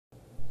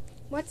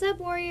What's up,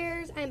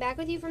 Warriors? I'm back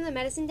with you from the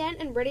Medicine Den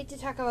and ready to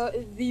talk about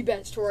the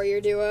best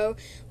warrior duo,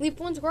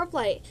 Leafpool and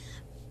Squirrelflight.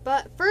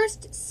 But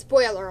first,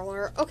 spoiler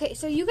alert. Okay,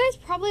 so you guys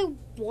probably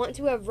want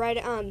to have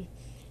read,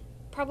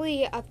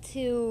 probably up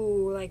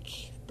to,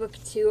 like, book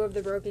 2 of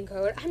The Broken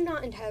Code. I'm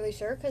not entirely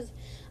sure, because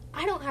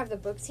I don't have the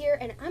books here,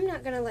 and I'm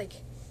not gonna, like,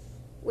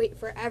 wait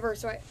forever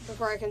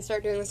before I can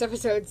start doing this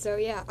episode. So,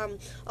 yeah,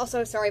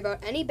 also, sorry about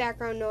any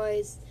background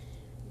noise.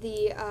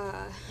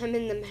 I'm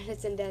in the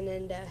Medicine Den,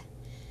 and,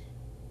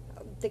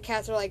 the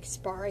cats are, like,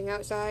 sparring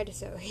outside,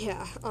 so,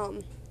 yeah,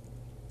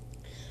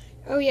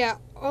 Oh, yeah,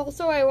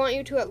 also, I want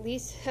you to at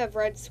least have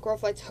read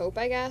Squirrelflight's Hope,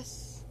 I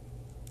guess.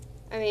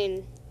 I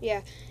mean,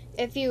 yeah,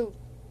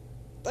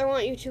 I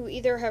want you to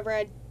either have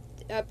read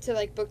up to,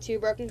 like, book 2,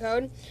 Broken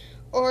Code,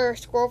 or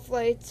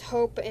Squirrelflight's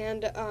Hope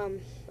and,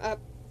 up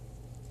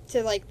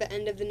to, like, the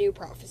end of the New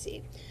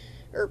Prophecy,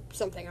 or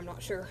something, I'm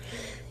not sure,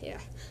 yeah.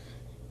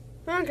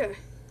 Okay,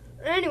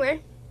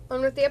 anyway,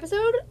 on with the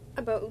episode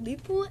about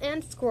Leafpool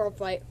and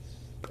Squirrelflight.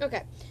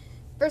 Okay,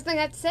 first thing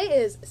I have to say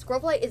is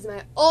Squirrelflight is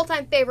my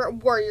all-time favorite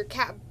warrior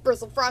cat.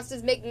 Bristlefrost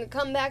is making a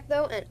comeback,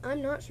 though, and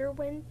I'm not sure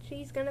when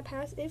she's gonna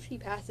pass, if she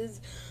passes.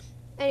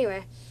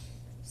 Anyway,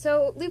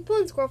 so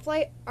Leafpool and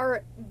Squirrelflight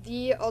are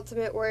the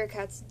ultimate warrior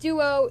cats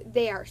duo.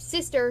 They are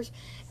sisters,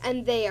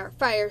 and they are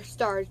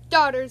Firestar's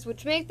daughters,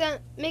 which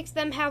makes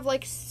them have,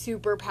 like,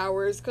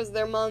 superpowers, because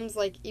their moms,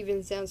 like,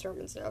 even Sandstorm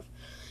and stuff.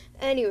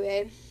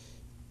 Anyway,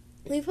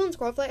 Leafpool and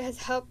Squirrelflight has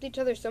helped each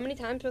other so many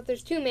times, but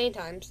there's 2 main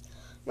times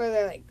where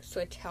they, like,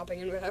 switch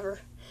helping and whatever.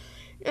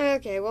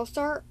 Okay, we'll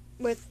start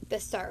with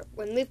the start.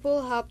 When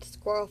Leafpool helped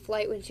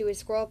Squirrelflight when she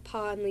was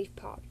Squirrelpaw and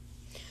Leafpaw.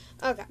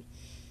 Okay.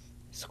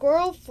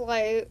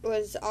 Squirrelflight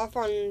was off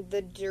on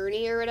the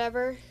journey or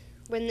whatever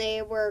when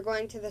they were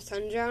going to the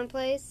Sundrown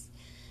place.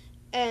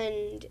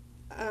 And,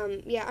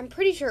 yeah, I'm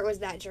pretty sure it was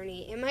that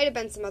journey. It might have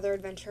been some other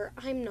adventure.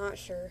 I'm not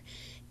sure.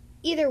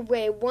 Either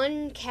way,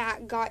 one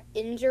cat got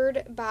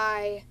injured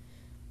by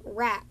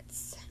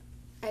rats.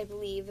 I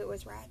believe it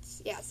was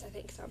rats. Yes, I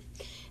think so.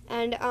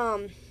 And,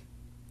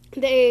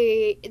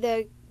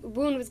 the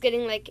wound was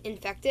getting, like,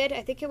 infected.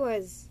 I think it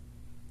was,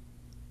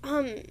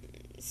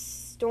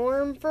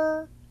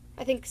 Stormfur.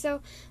 I think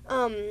so.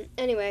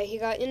 Anyway, he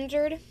got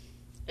injured,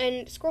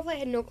 and Squirrelflight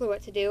had no clue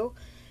what to do.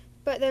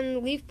 But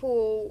then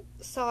Leafpool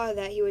saw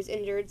that he was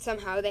injured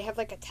somehow. They have,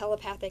 like, a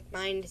telepathic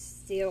mind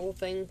seal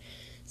thing.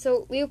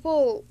 So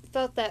Leafpool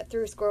felt that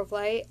through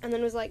Squirrelflight, and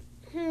then was like,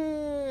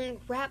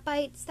 rat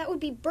bites, that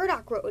would be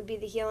burdock root would be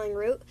the healing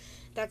root.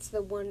 That's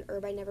the one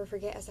herb I never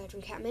forget aside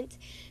from catmint.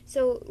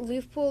 So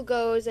Leafpool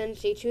goes and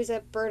she chews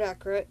up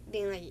burdock root,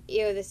 being like,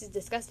 ew, this is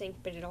disgusting,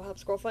 but it'll help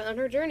Squirrelflight on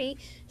her journey.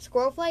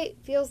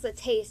 Squirrelflight feels the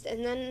taste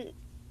and then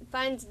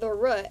finds the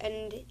root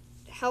and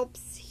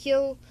helps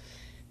heal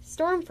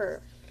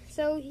Stormfur.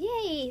 So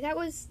yay, that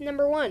was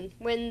number 1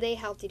 when they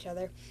helped each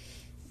other.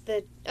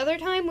 The other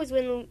time was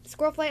when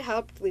Squirrelflight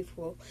helped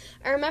Leafpool.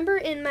 I remember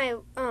in my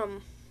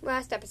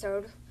last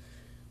episode,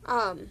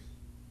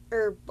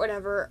 or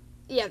whatever,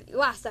 yeah,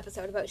 last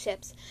episode about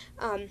ships,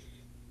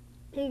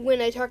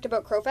 when I talked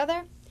about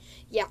Crowfeather,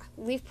 yeah,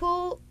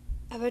 Leafpool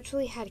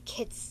eventually had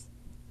kits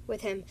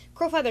with him.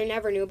 Crowfeather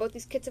never knew about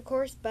these kits, of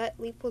course, but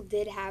Leafpool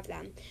did have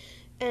them.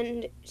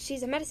 And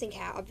she's a medicine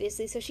cat,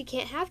 obviously, so she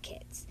can't have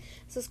kits.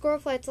 So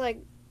Squirrelflight's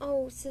like,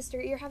 oh,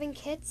 sister, you're having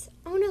kits?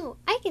 Oh, no,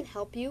 I can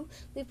help you.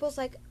 Leafpool's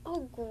like,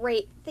 oh,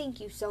 great, thank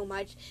you so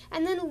much.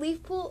 And then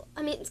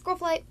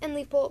Squirrelflight and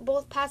Leafpool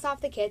both pass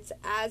off the kits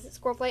as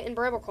Squirrelflight and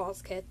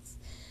Brambleclaw's kits.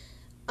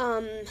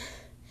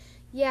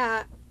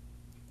 Yeah,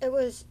 it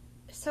was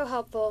so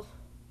helpful.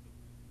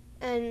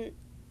 And,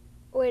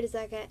 wait a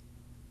second.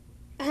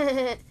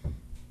 I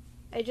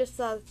just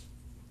saw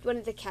one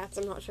of the cats,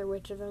 I'm not sure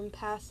which of them,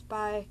 pass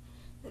by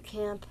the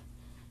camp.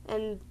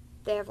 And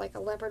they have, like, a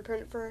leopard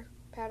print fur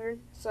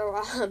pattern. So,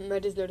 I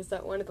just noticed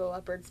that one of the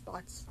leopard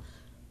spots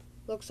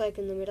looks like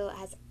in the middle it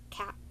has a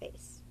cat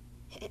face.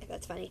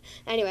 That's funny.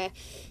 Anyway,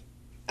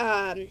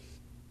 yeah,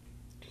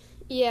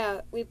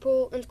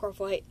 Leafpool and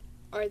Squirrelflight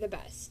are the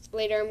best.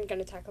 Later I'm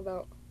going to talk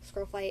about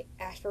Squirrelflight,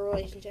 Ashfur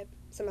relationship,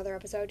 some other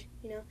episode,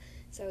 you know?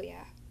 So,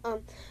 yeah.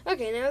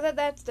 Okay, now that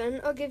that's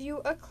done, I'll give you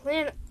a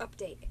clan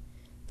update.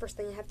 First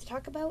thing I have to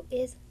talk about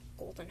is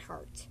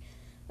Goldenheart.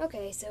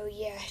 Okay, so,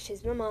 yeah,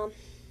 she's my mom.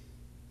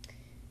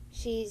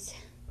 She's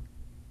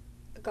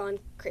gone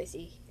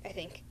crazy, I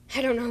think.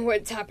 I don't know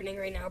what's happening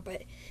right now,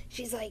 but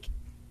she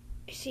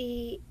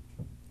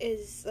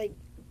is, like,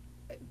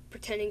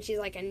 pretending she's,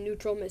 like, a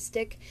neutral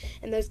mystic,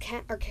 and those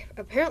are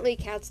apparently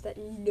cats that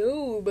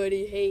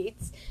nobody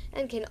hates,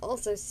 and can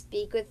also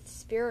speak with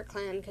Spirit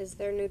Clan, because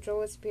they're neutral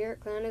with Spirit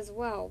Clan as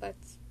well.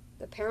 That's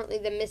apparently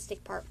the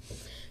mystic part.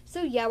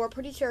 So, yeah, we're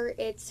pretty sure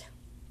it's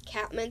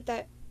Catmint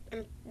that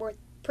we're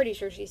pretty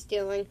sure she's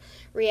stealing,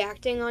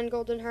 reacting on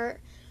Goldenheart.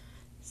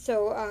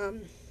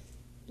 So,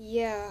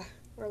 yeah,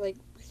 or, like,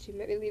 she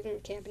might be leaving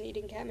the camp and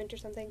eating catmint or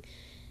something,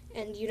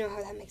 and you know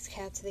how that makes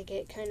cats, they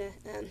get kind of,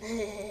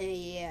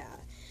 yeah.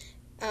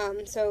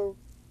 So,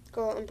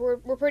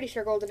 we're pretty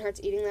sure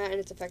Goldenheart's eating that, and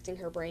it's affecting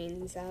her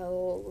brain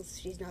cells.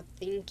 She's not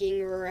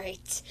thinking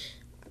right.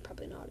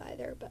 probably not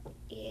either, but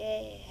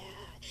yeah.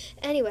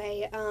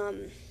 Anyway,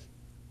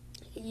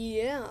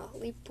 yeah,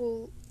 leaf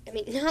pool. I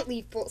mean, not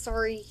leaf pool.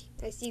 Sorry,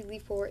 I see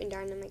leaf pool written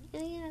down. And I'm like, oh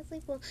yeah, it's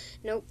leaf pool.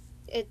 Nope.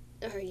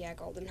 Oh yeah,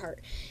 golden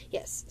heart.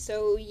 Yes.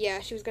 So yeah,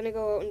 she was gonna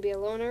go out and be a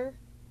loner,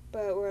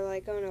 but we're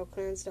like, oh no,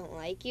 clans don't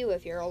like you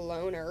if you're a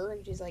loner.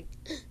 And she's like,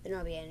 they're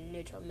not being a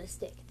neutral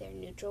mystic. They're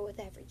neutral with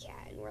every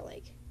cat. And we're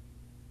like,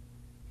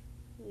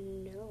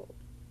 no,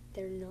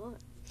 they're not.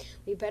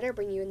 We better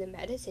bring you in the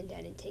medicine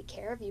den and take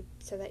care of you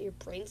so that your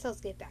brain cells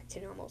get back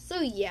to normal.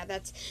 So yeah,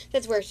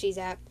 that's where she's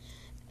at.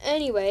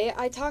 Anyway,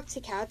 I talked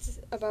to cats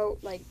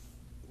about like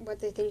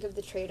what they think of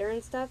the trader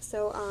and stuff.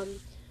 So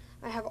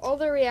I have all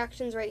their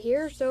reactions right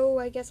here. So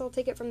I guess I'll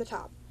take it from the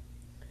top.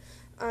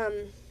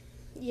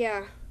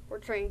 Yeah,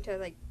 I'm trying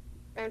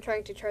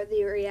to chart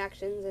the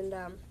reactions and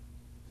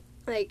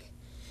like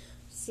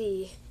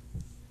see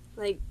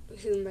like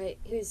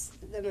who's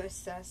the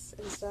most sus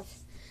and stuff.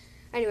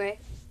 Anyway,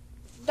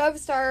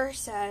 Dovestar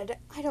said,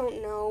 I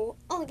don't know.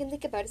 All I can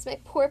think about is my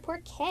poor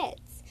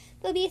kids.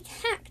 They'll be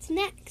attacked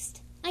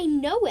next. I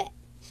know it.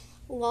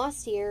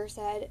 Lost Year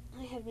said,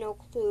 I have no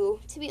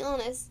clue. To be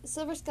honest,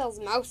 Silverskull's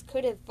mouse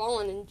could have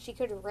fallen and she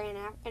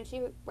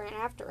ran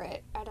after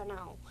it. I don't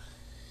know.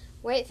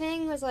 White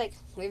Fang was like,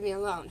 leave me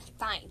alone.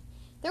 Fine.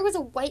 There was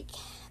a white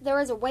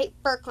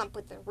fur clump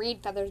with the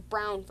reed feathers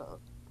brown fur.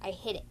 I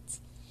hid it.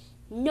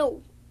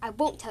 No, I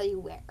won't tell you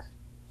where.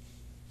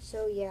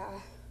 So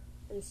yeah,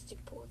 and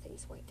Stickpool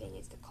thinks White Fang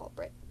is the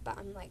culprit, but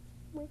I'm like,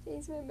 White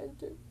Fang's my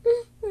mentor.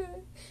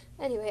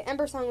 Anyway,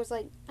 Ember Song was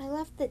like, I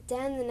left the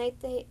den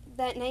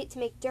that night to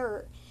make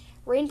dirt.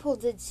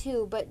 Rainpool did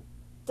too, but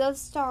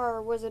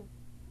Dovestar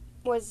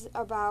was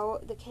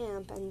about the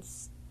camp and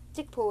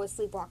Stickpool was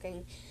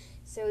sleepwalking.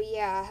 So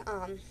yeah,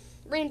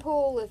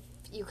 Rainpool, if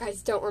you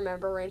guys don't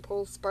remember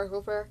Rainpool,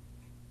 Sparklefur.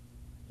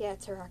 Yeah,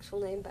 it's her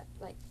actual name, but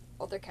like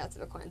other cats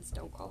in the clans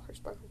don't call her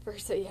Sparklefur,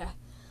 so yeah.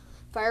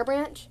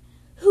 Firebranch.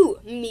 Who,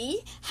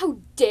 me? How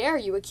dare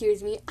you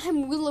accuse me?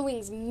 I'm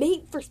Willowwing's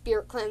mate for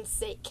Spirit Clan's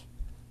sake.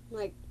 I'm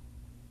like,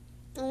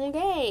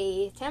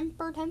 okay,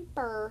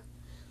 temper.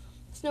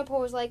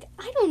 Snowpool was like,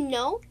 I don't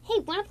know.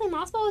 Hey, wanna play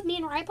moss ball with me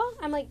and Raipaw?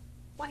 I'm like,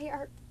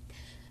 whatever.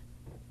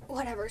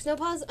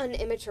 Snowpaw's an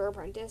immature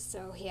apprentice,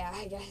 so yeah,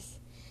 I guess.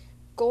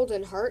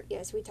 Golden Heart,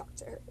 yes, we talked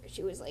to her.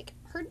 She was like,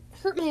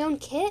 hurt my own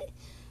kit?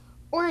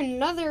 Or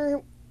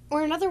another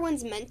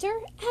one's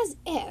mentor? As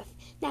if.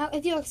 Now,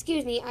 if you'll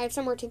excuse me, I have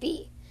somewhere to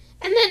be.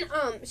 And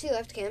then, she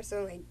left camp,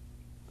 so,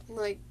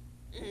 like,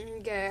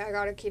 okay, I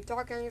gotta keep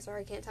talking.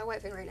 Sorry, I can't tell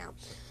White Fang right now.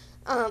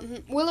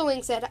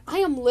 Willowwing said, I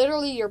am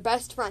literally your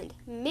best friend.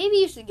 Maybe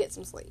you should get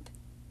some sleep.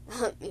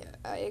 Yeah,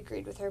 I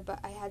agreed with her, but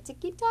I had to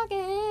keep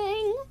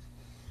talking.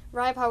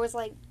 Raipaw was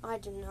like, I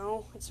don't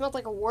know. It smelled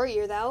like a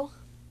warrior, though.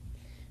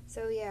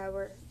 So, yeah,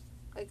 we're,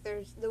 like,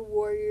 there's the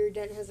warrior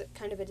den has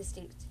kind of a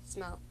distinct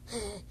smell.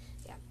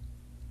 Yeah.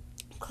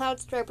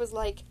 Cloudstripe was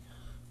like,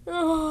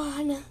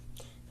 oh, no.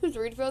 Who's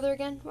Reedfeather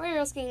again? Why are you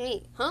asking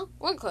me? Huh?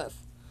 Windcliff.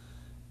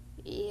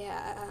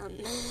 Yeah,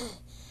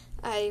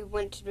 I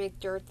went to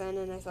make dirt then,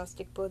 and I saw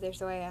Stickpool there,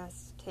 so I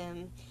asked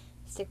him.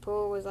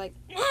 Stickpool was like,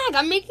 Nag,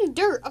 I'm making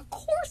dirt. Of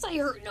course I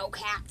hurt no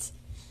cat.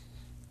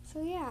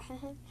 So yeah,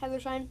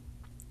 Heathershine.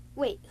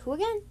 Wait, who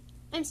again?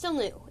 I'm still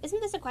new.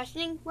 Isn't this a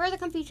questioning? Where are the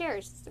comfy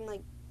chairs? I'm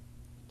like,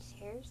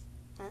 chairs?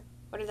 Huh?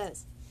 What are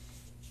those?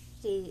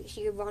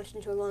 She launched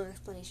into a long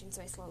explanation,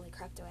 so I slowly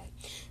crept away.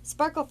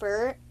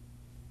 Sparklefur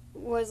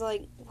was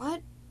like,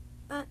 what?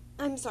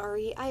 I'm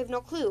sorry, I have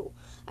no clue.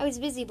 I was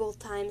busy both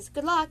times.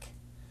 Good luck.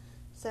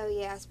 So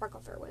yeah,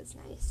 Sparklefur was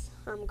nice.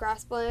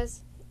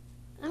 Grassblaze,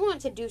 I want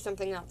to do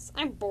something else.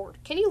 I'm bored.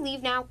 Can you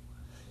leave now?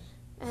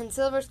 And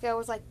Silverskull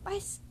was like, by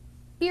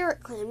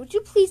Spirit Clan, would you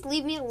please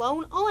leave me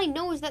alone? All I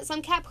know is that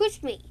some cat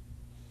pushed me.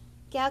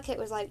 Galkit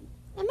was like,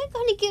 am I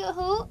gonna get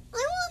hurt?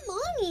 I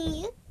want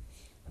mommy.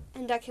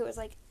 And Duckkit was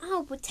like,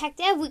 I'll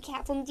protect every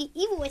cat from the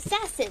evil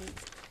assassin.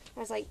 I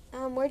was like,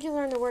 where'd you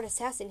learn the word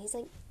assassin? He's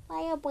like,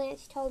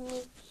 Firebranch told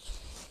me.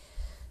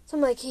 So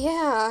I'm like,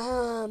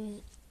 yeah,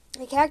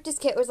 the Cactus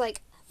Kit was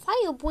like,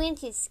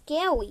 Firebranch is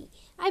scary.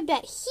 I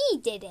bet he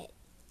did it.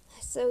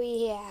 So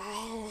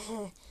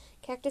yeah,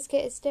 Cactus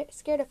Kit is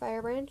scared of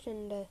Firebranch,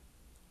 and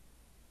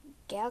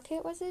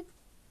Galkit, was it?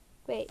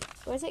 Wait,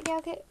 was it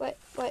Galkit? What?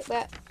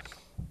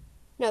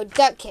 No,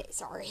 Duckkit,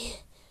 sorry.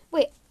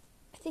 Wait,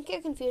 I think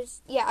I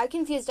confused. Yeah, I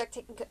confused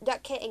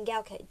Duckkit and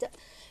Galkit.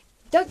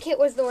 Duckkit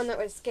was the one that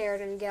was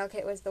scared, and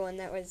Galkit was the one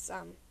that was,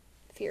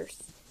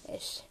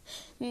 fierce-ish.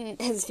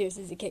 As fierce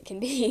as a kit can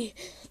be.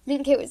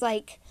 Minkit was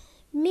like,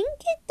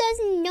 Minkit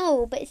doesn't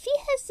know, but she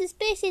has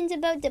suspicions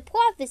about the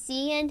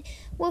prophecy, and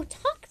will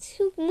talk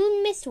to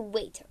Moon Mist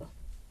later.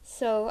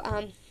 So,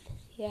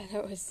 yeah,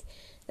 that was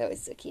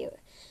so cute.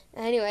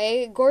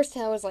 Anyway,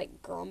 Gorstail was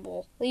like,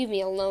 grumble. Leave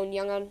me alone,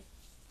 young'un.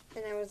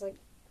 And I was like,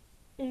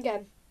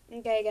 okay,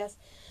 I guess.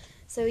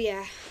 So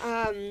yeah,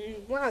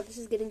 wow, this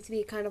is getting to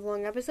be a kind of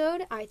long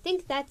episode. I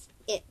think that's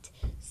it.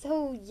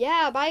 So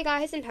yeah, bye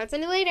guys, and talk to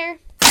you later.